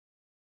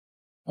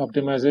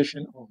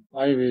Optimization of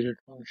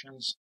Bivariate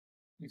Functions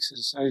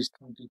exercise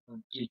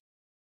 20.3।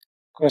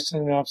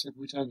 Question में आपसे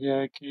पूछा गया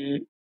है कि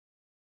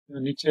जो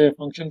नीचे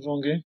फंक्शंस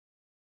होंगे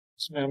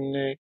उसमें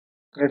हमने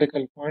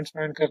क्रिटिकल पॉइंट्स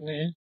फाइंड करने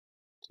हैं,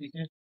 ठीक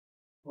है,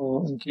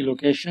 और उनकी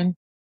लोकेशन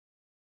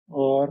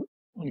और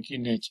उनकी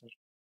नेचर।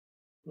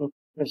 तो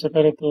सबसे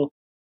पहले तो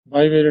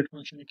बाइवेरिएट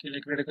फंक्शन के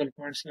लिए क्रिटिकल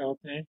पॉइंट्स क्या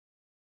होते हैं?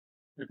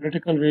 तो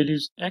क्रिटिकल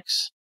वैल्यूज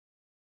एक्स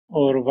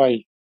और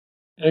वाई,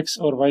 एक्स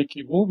और वाई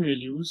की वो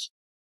वैल्यूज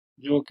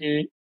जो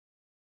कि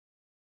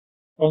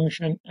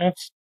फंक्शन एफ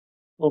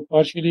को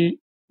पार्शियली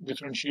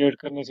डिफरेंशिएट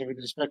करने से विद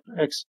रिस्पेक्ट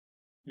टू एक्स,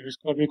 जब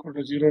इसको आप इक्वल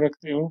टू 0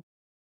 रखते हो,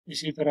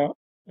 इसी तरह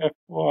एफ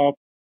को आप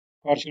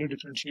पार्शियली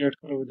डिफरेंशिएट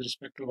करो विद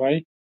रिस्पेक्ट टू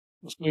वाई,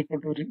 उसको इक्वल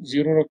टू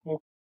 0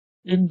 रखो।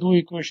 इन दो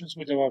इक्वेशंस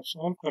को जब आप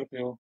सॉल्व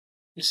करते हो,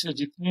 इससे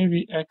जितने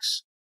भी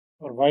एक्स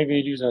और वाई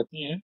वैल्यूज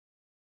आती हैं,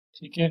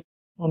 ठीक है,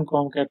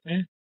 उनको हम कहते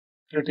हैं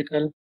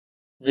क्रिटिकल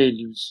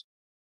वैल्यूज,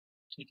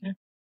 ठीक है।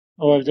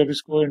 और जब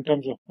इसको इन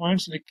टर्म्स ऑफ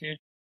पॉइंट्स लिखें,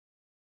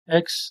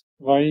 एक्स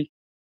वाई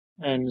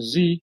एंड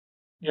जी,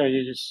 या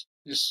ये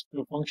जिस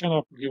जो फंक्शन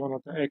आपको गिवन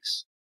होता है एक्स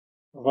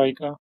वाई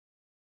का,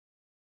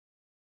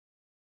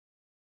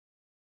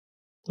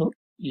 तो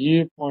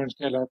ये पॉइंट्स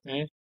कहलाते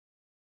हैं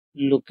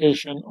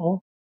लोकेशन ऑफ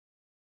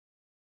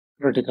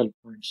क्रिटिकल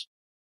पॉइंट्स,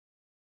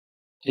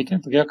 ठीक है।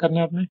 तो क्या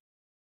करना है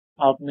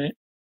आपने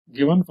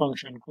गिवन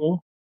फंक्शन को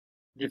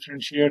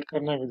डिफरेंशिएट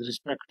करना है with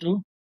respect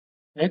to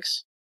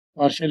x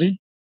partially,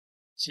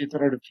 इसी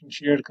तरह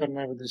डिफरेंशिएट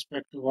करना है with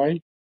respect to Y,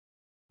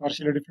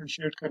 partially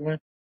differentiate करना है।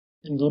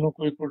 इन दोनों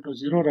को इक्वल टू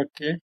 0 रख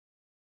के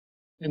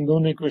इन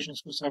दोनों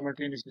इक्वेशंस को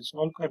साइमल्टेनियसली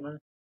सॉल्व करना है।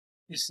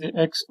 इससे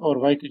एक्स और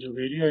वाई की जो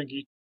वैल्यू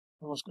आएगी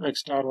हम उसको एक्स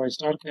स्टार वाई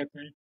स्टार कहते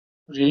हैं,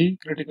 और यही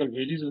क्रिटिकल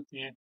वैल्यूज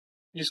होती हैं।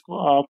 इसको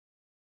आप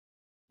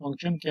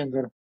फंक्शन के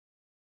अंदर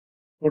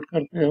पुट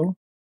करते हो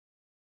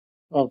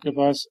तो आपके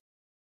पास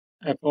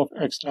F of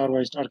x star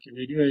Y star की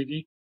वैल्यू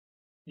आएगी।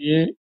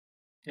 ये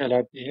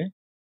कहलाती है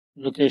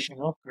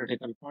लोकेशन ऑफ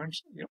क्रिटिकल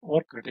पॉइंट्स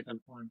और क्रिटिकल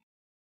पॉइंट।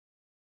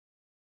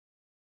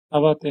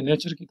 अब आते हैं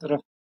नेचर की तरफ।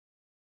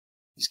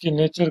 इसकी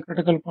नेचर,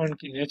 क्रिटिकल पॉइंट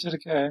की नेचर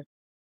क्या है?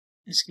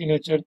 इसकी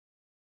नेचर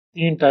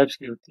 3 टाइप्स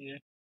की होती है।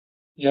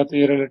 या तो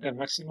ये रिलेटिव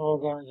मैक्सिमा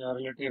होगा, या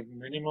रिलेटिव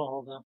मिनिमा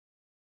होगा,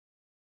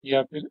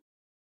 या फिर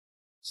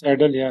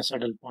सैडल या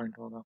सैडल पॉइंट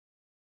होगा।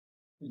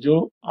 जो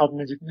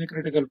आपने जितने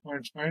क्रिटिकल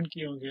पॉइंट्स फाइंड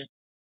किए होंगे,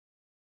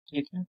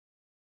 ठीक है,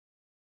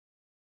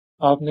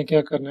 आपने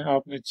क्या करना है,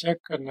 आपने चेक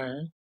करना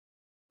है,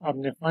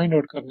 आपने फाइंड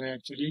आउट करना है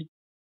actually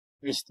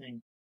this thing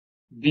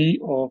be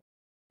of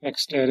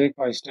एक्सटेरिक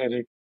Y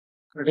steric,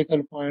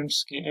 critical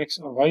points के एक्स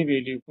और वाई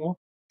वैल्यू को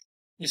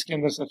इसके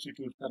अंदर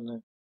सब्स्टिट्यूट करना है।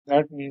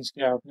 दैट मीन्स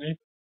कि आपने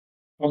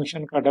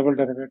फंक्शन का डबल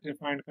डेरिवेटिव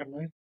फाइंड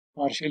करना है,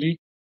 partially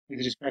with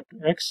respect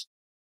to x,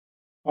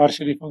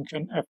 partially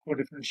function F को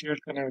डिफरेंशिएट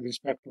करना है विद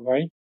रिस्पेक्ट टू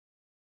वाई,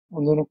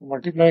 उन दोनों को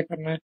मल्टीप्लाई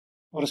करना है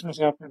और उसमें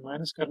से आपने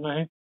माइनस करना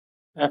है।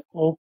 एफ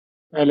को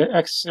पहले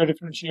एक्स से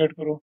डिफरेंशिएट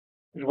करो,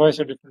 फिर वाई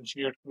से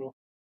डिफरेंशिएट करो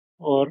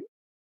और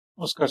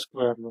उसका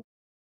स्क्वायर लो,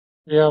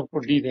 ये आपको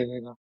डी दे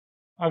देगा।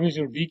 अब ये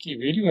जो डी की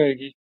वैल्यू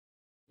आएगी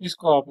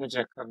इसको आपने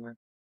चेक करना है।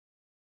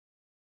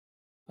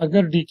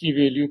 अगर डी की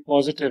वैल्यू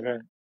पॉजिटिव है,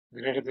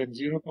 ग्रेटर देन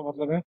 0 का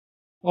मतलब है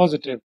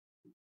पॉजिटिव,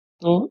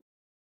 तो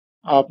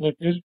आपने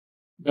फिर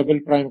डबल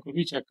प्राइम को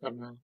भी चेक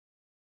करना है,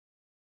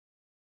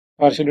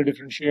 partially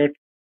differentiate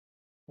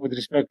with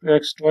respect to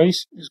x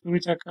twice, इसको भी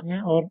चेक करना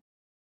है और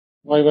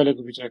वाई वाले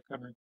को भी चेक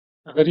करना है।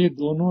 अगर ये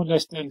दोनों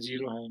लेस देन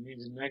 0 है,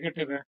 मीन्स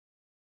नेगेटिव है,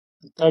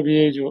 तो तब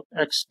ये जो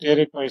एक्स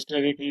टेरिक वाई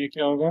स्टेरिक है ये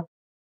क्या होगा?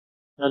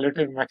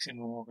 रिलेटिव मैक्सिमम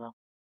होगा।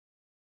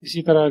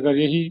 इसी तरह अगर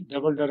यही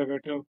डबल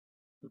डेरिवेटिव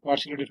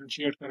पार्शियली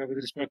डिफरेंशिएट करें विद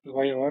रिस्पेक्ट टू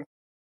वाई और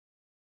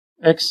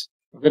एक्स,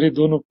 अगर ये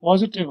दोनों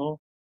पॉजिटिव हो,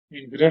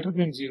 मीन ग्रेटर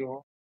देन 0 हो,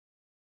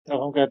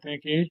 तब हम कहते हैं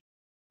कि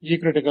ये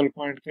क्रिटिकल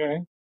पॉइंट क्या है?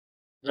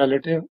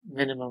 रिलेटिव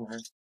मिनिमम है।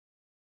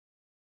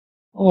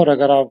 और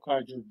अगर आपका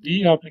जो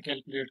डी आपने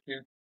कैलकुलेट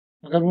किया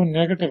अगर वो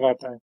नेगेटिव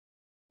आता है,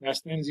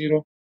 लेस देन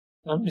 0,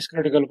 तो हम इस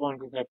क्रिटिकल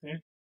पॉइंट को कहते हैं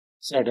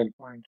सैडल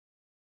पॉइंट।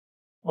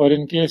 और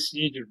इन केस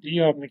ये जो डी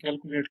आपने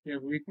कैलकुलेट किया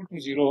वो इक्वल टू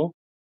 0 हो,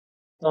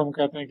 तो हम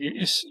कहते हैं कि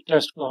इस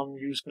टेस्ट को हम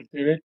यूज़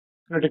करते हुए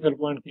क्रिटिकल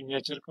पॉइंट की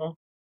नेचर का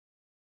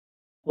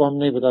को हम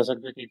नहीं बता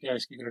सकते कि क्या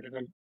इसकी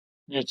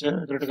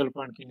क्रिटिकल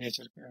पॉइंट की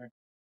नेचर क्या है।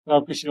 तो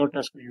आप किसी और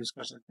टेस्ट को यूज़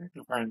कर सकते हैं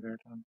टू फाइंड दैट।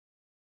 हम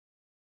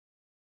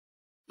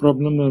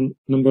प्रॉब्लम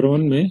नंबर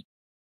 1 में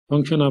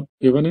फंक्शन आप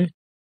गिवन है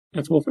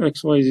F of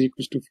x Y is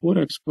equal to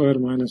 4x square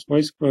minus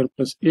Y square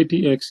plus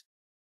 80x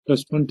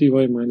plus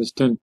 20y minus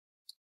 10।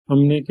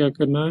 हमने क्या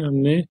करना है,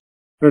 हमने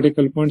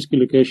क्रिटिकल पॉइंट्स की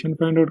लोकेशन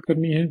फाइंड आउट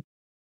करनी है,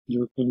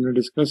 जो कि हमने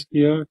डिस्कस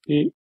किया कि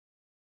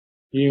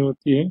ये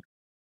होती है,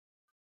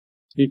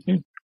 ठीक है,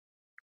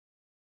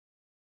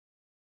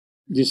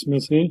 जिसमें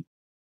से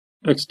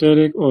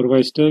एक्सटेरिक और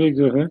वाइस्टेरिक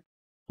जो है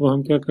वो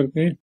हम क्या करते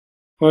हैं,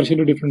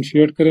 पार्शियली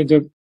डिफरेंशिएट करें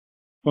जब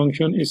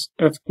फंक्शन इस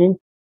एफ को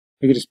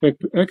विद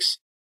रिस्पेक्ट टू एक्स,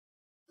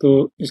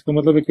 तो इसका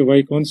मतलब है कि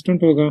वाई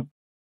कांस्टेंट होगा,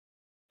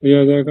 तो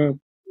ये आ जाएगा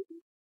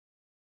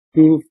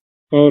 2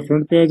 पावर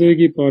फ्रंट पे आ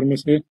जाएगी, पावर में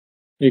से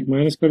एक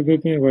माइनस कर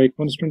देते हैं, y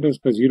कांस्टेंट है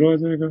उसका 0 आ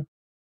जाएगा,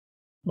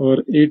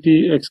 और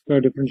 80x का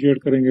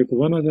डिफ्रेंशिएट करेंगे तो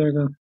 1 आ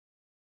जाएगा,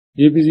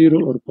 ये भी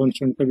 0 और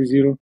कांस्टेंट का भी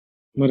 0।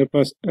 हमारे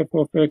पास f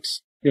ऑफ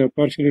x या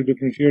पार्शियली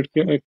डिफ्रेंशिएट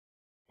किया x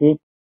को,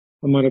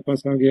 हमारे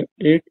पास आ गया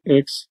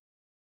 8x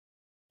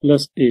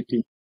प्लस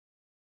 80।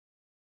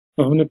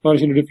 तो हमने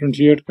पार्शियली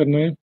डिफ्रेंशिएट करना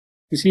है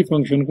किसी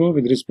फंक्शन को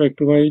विद रिस्पेक्ट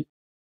टू y,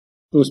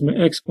 तो उसमें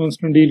x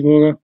कांस्टेंट डील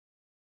होगा,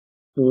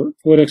 तो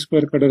 4x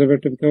स्क्वायर का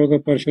डेरिवेटिव क्या होगा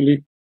partially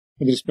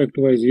with respect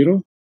to y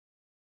 0,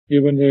 ये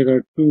बन जाएगा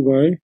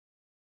 2y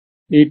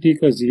 80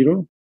 का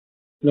 0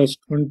 प्लस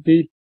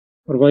 20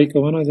 और y का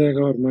 1 आ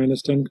जाएगा और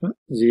माइनस 10 का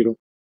 0।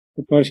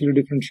 तो पार्शियली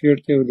डिफ्रेंशिएट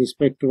किया विद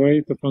रिस्पेक्ट टू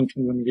y, तो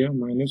फंक्शन बन गया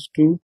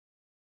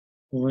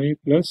 -2y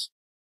प्लस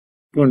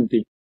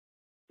 20।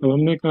 अब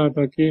हमने कहा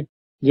था कि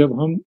जब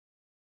हम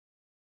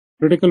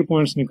क्रिटिकल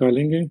पॉइंट्स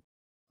निकालेंगे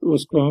तो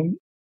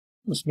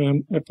उसमें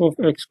हम f ऑफ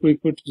x को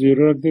इक्वल टू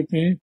 0 रख देते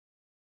हैं,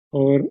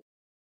 और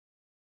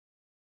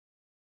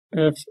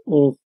f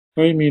of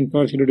y mean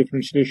partial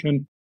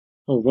differentiation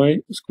of y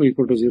इसको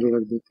इक्वल टू 0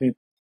 रख देते हैं।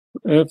 तो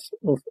f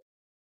ऑफ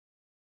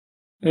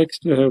x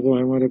जो है वो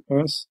है हमारे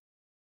पास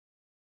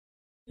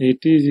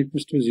 80 इज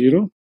इक्वल टू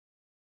 0,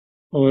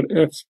 और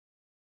f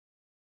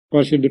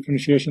partial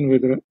differentiation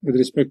with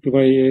respect to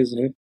y is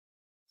है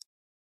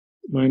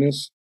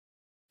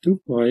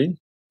 -2y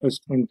plus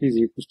 20 is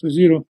equal to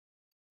 0।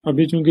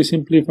 अभी चूंकि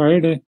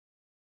सिंप्लीफाइड है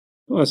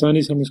तो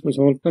आसानी से हम इसको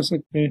सॉल्व कर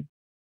सकते हैं।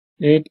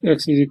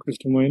 8x इज इक्वल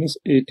टू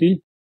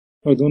 -80,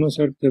 और दोनों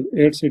साइड जब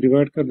 8 से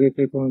डिवाइड कर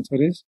देते हैं तो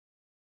आंसर इज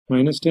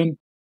 -10।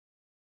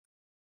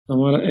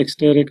 हमारा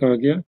एक्सटेरिक आ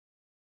गया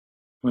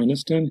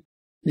 -10।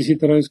 इसी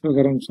तरह इसको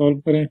अगर हम सॉल्व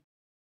करें,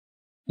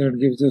 दैट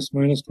गिव्स अस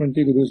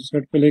 -20 को दूसरी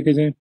साइड पे लेके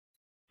जाएं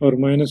और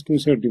 -2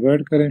 से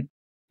डिवाइड करें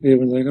तो ये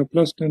बन जाएगा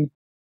 +10।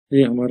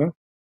 ये हमारा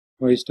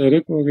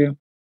वाइस्टेरिक हो गया।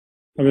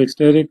 अब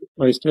एक्सटेरिक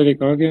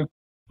वाइस्टेरिक आ गया,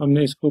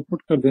 हमने इसको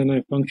पुट कर देना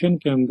है फंक्शन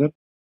के अंदर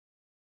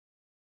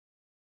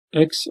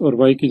x और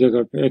y की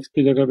जगह पे। x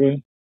की जगह पे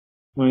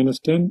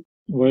 -10,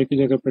 y की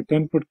जगह पे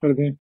 10 पुट कर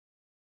दें।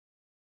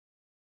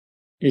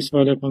 इस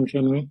वाले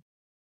फंक्शन में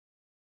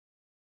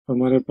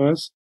हमारे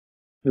पास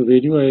जो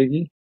वैल्यू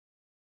आएगी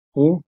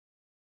वो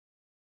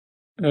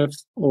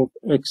f ऑफ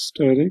x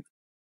स्टेरिक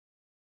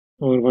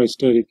और y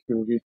स्टेरिक की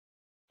होगी।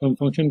 हम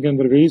फंक्शन के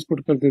अंदर वैल्यूज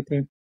पुट कर देते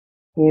हैं।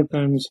 4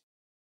 टाइम्स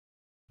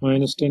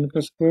 -10 का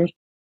स्क्वायर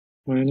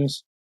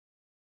माइनस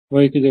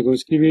y की जगह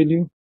उसकी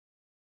वैल्यू,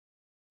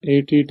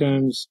 80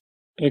 टाइम्स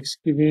x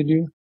की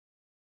वैल्यू,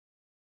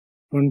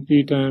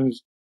 20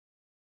 टाइम्स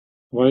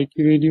y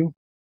की वैल्यू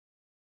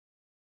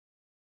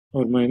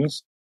और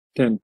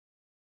 -10।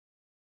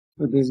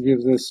 तो दिस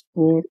गिव्स अस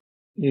 4,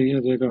 ये आ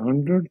जाएगा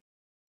 100,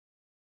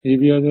 ये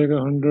भी आ जाएगा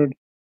 100,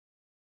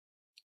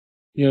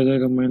 ये आ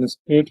जाएगा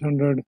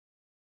 -800,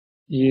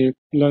 ये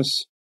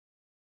प्लस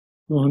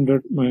 200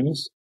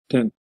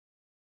 -10,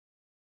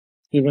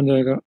 ये बन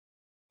जाएगा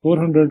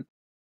 400।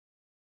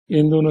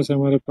 इन दोनों से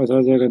हमारे पास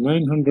आ जाएगा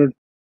 900,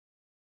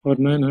 और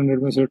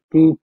 900 में से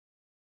 2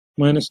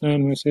 -9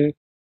 में से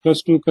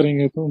 +2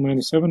 करेंगे तो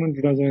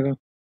 -700 आ जाएगा।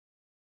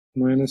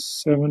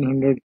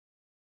 -700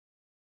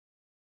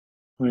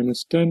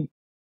 -10,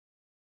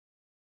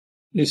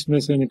 इसमें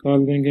से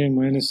निकाल देंगे,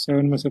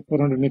 -7 में से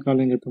 400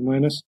 निकालेंगे तो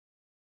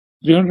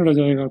 -300 आ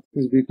जाएगा।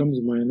 This becomes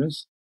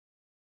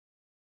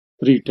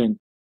 -310।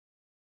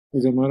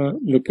 जो हमारा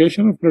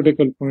लोकेशन ऑफ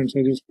क्रिटिकल पॉइंट्स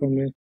है जिसको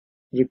हमने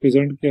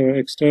रिप्रेजेंट किया है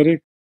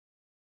एक्सटेरिक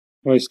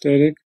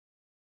वाइस्टेरिक,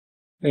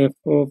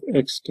 f ऑफ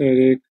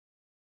एक्सटेरिक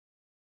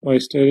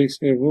वाइस्टेरिक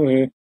से वो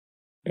है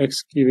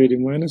x की वैल्यू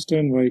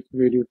 -10, y की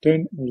वैल्यू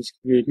 10 और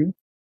इसकी वैल्यू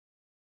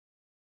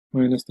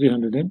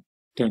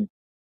 -310।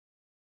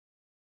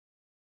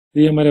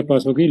 ये हमारे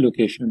पास हो गई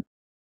लोकेशन।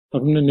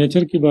 अब हमने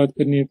नेचर की बात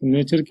करनी है, तो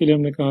नेचर के लिए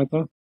हमने कहा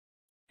था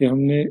कि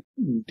हमने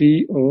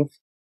d ऑफ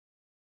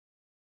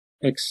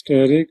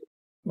एक्सटेरिक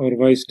और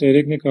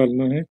वाइस्टेरिक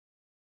निकालना है,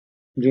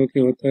 जो कि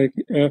होता है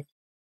कि f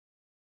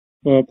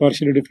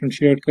पार्शियली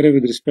डिफरेंशिएट करें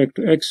with respect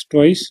to x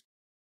twice,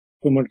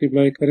 तो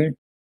मल्टीप्लाई करें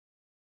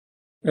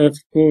f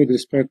को with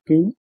respect to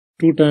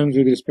 2 times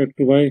with respect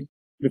to y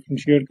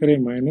differentiate करें,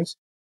 माइनस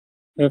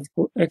f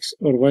को x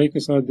और y के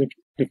साथ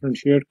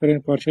डिफरेंशिएट करें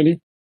पार्शियली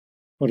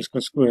और इसका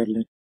स्क्वायर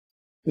लें।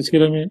 इसके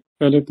लिए हमें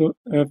पहले तो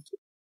f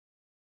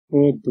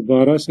को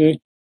दोबारा से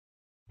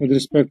with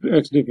respect to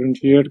x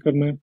differentiate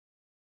करना है।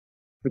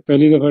 तो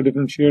पहली दफ़ा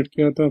डिफरेंशिएट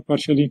किया था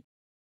पार्शियली,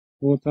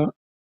 वो था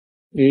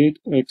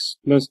 8x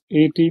प्लस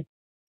 80,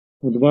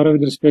 दोबारा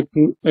विद रिस्पेक्ट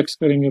टू x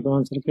करेंगे तो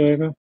आंसर क्या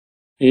आएगा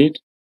 8।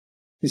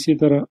 इसी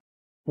तरह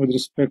विद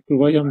रिस्पेक्ट टू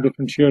y हम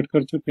डिफरेंशिएट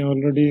कर चुके हैं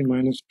ऑलरेडी,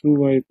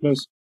 -2y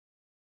प्लस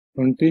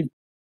 20।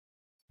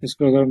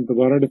 इसको अगर हम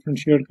दोबारा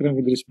डिफरेंशिएट करें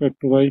विद रिस्पेक्ट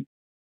टू y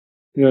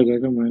तो आ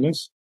जाएगा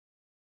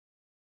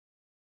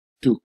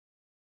 -2।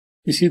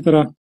 इसी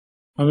तरह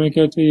हमें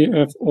क्या चाहिए,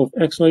 f ऑफ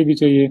xy भी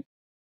चाहिए।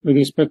 विद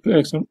रिस्पेक्ट टू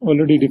x हम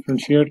ऑलरेडी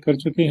डिफरेंशिएट कर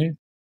चुके हैं,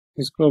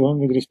 इसको अब हम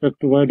with respect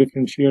to y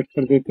differentiate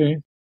कर देते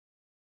हैं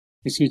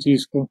इसी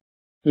चीज़ को।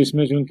 तो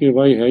इसमें चूंकि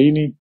y है ही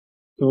नहीं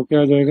तो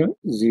क्या आ जाएगा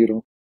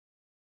 0।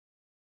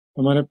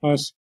 हमारे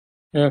पास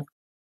f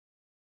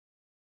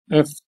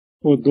एफ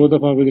को 2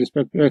 दफ़ा with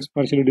respect to x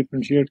partially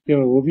differentiate किया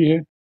वो भी है,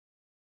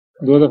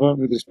 2 दफ़ा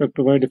with respect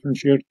to Y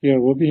differentiate किया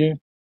वो भी है,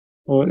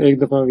 और 1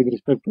 दफ़ा विद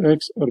रिस्पेक्ट टू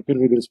एक्स और फिर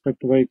विद रिस्पेक्ट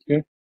टू वाई किया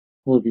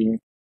वो भी है।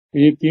 तो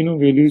ये तीनों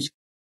वैल्यूज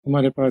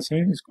हमारे पास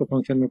हैं, इसको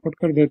फंक्शन में पुट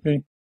कर देते हैं,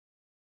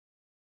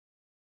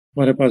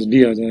 हमारे पास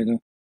डी आ जाएगा।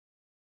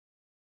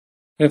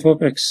 एफ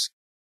ऑफ एक्स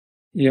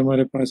ये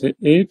हमारे पास है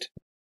 8।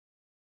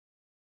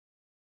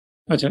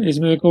 अच्छा,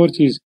 इसमें एक और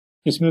चीज़,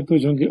 इसमें तो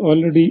चूँकि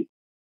already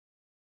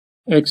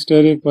x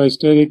steric Y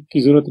steric की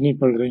ज़रूरत नहीं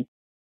पड़ रही।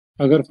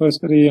 अगर फर्ज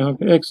करें यहाँ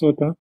पे एक्स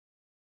होता,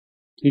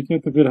 ठीक है,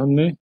 तो फिर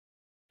हमने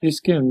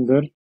इसके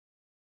अंदर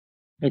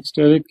एक्स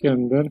स्टेरिक के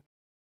अंदर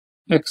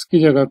एक्स की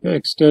जगह पे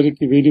एक्स स्टेरिक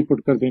की वैल्यू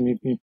पुट कर देनी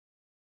थी,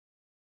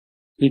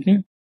 ठीक है,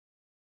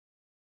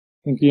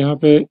 क्योंकि यहाँ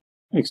पे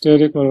एक्स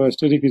स्टेरिक और वाई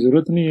स्टेरिक की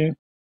ज़रूरत नहीं है,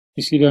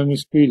 इसीलिए हम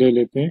इसको ही ले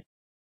लेते हैं।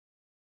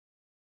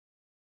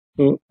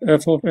 तो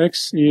एफ ऑफ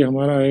एक्स ये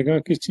हमारा आएगा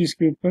किस चीज़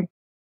के ऊपर,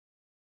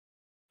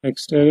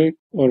 एक्स स्टेरिक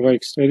और वाई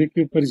स्टेरिक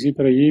के ऊपर। इसी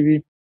तरह ये भी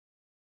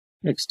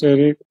एक्स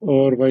स्टेरिक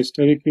और वाई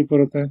स्टेरिक के ऊपर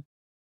होता है,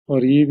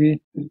 और ये भी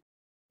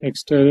एक्स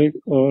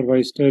स्टेरिक और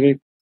वाई स्टेरिक,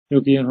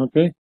 जो कि यहाँ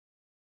पे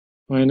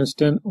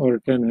 -10 और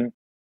 10 है।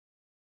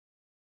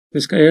 तो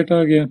इसका 8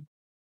 आ गया।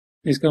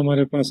 इसका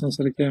हमारे पास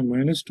आंसर क्या है,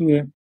 -2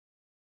 है,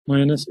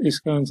 माइनस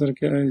इसका आंसर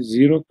क्या है,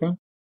 0 का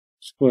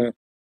स्क्वायर।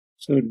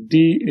 So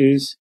D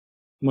is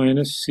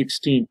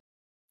 -16।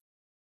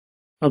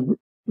 अब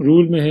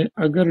रूल में है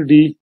अगर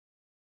डी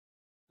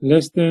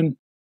लेस देन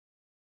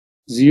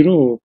 0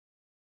 हो,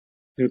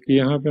 क्योंकि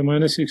यहाँ पे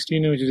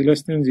 -16 है विच इज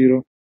लेस देन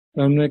 0,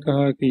 तो हमने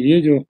कहा कि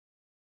ये जो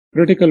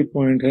क्रिटिकल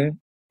पॉइंट है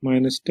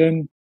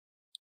 -10,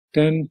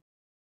 10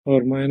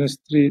 और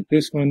 -3,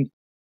 दिस वन,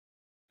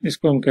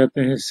 इसको हम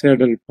कहते हैं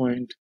सैडल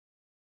पॉइंट।